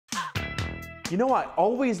You know, I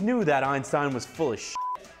always knew that Einstein was full of shit.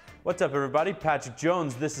 What's up, everybody? Patrick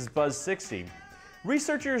Jones, this is Buzz60.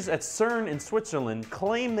 Researchers at CERN in Switzerland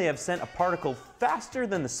claim they have sent a particle faster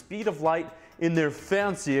than the speed of light in their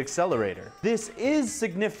fancy accelerator. This is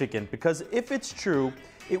significant because if it's true,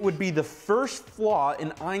 it would be the first flaw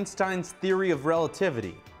in Einstein's theory of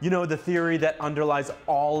relativity. You know, the theory that underlies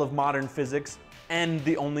all of modern physics and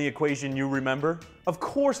the only equation you remember? Of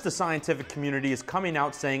course the scientific community is coming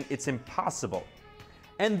out saying it's impossible.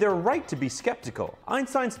 And they're right to be skeptical.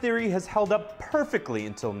 Einstein's theory has held up perfectly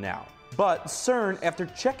until now. But CERN, after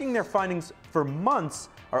checking their findings for months,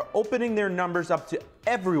 are opening their numbers up to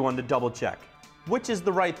everyone to double check, which is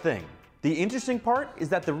the right thing. The interesting part is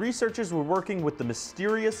that the researchers were working with the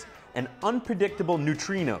mysterious and unpredictable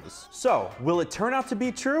neutrinos. So, will it turn out to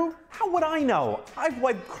be true? How would I know? I've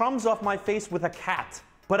wiped crumbs off my face with a cat.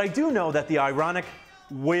 But I do know that the ironic,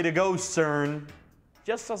 "way to go, CERN,"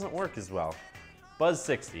 just doesn't work as well.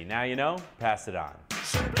 Buzz60, now you know, pass it on.